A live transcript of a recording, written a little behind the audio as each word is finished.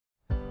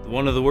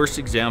One of the worst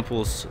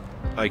examples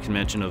I can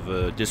mention of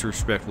a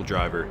disrespectful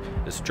driver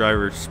is a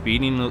driver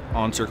speeding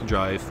on Circle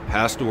Drive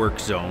past the work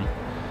zone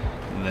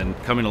and then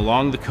coming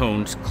along the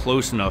cones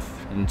close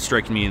enough and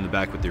striking me in the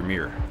back with their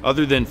mirror.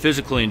 Other than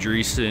physical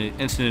injuries, the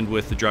incident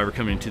with the driver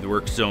coming into the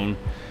work zone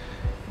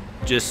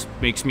just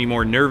makes me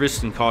more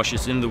nervous and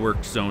cautious in the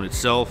work zone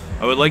itself.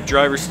 I would like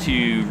drivers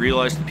to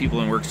realize that people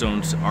in work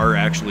zones are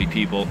actually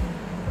people.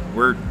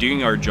 We're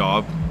doing our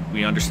job.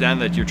 We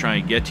understand that you're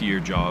trying to get to your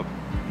job,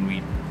 and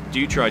we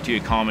do try to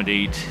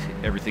accommodate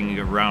everything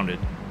around it.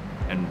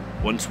 And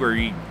once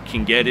we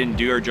can get in,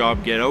 do our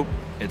job, get out,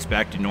 it's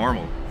back to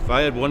normal. If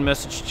I had one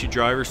message to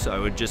drivers, I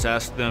would just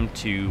ask them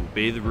to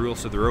obey the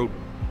rules of the road.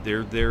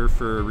 They're there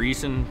for a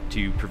reason,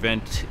 to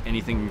prevent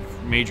anything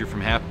major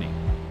from happening.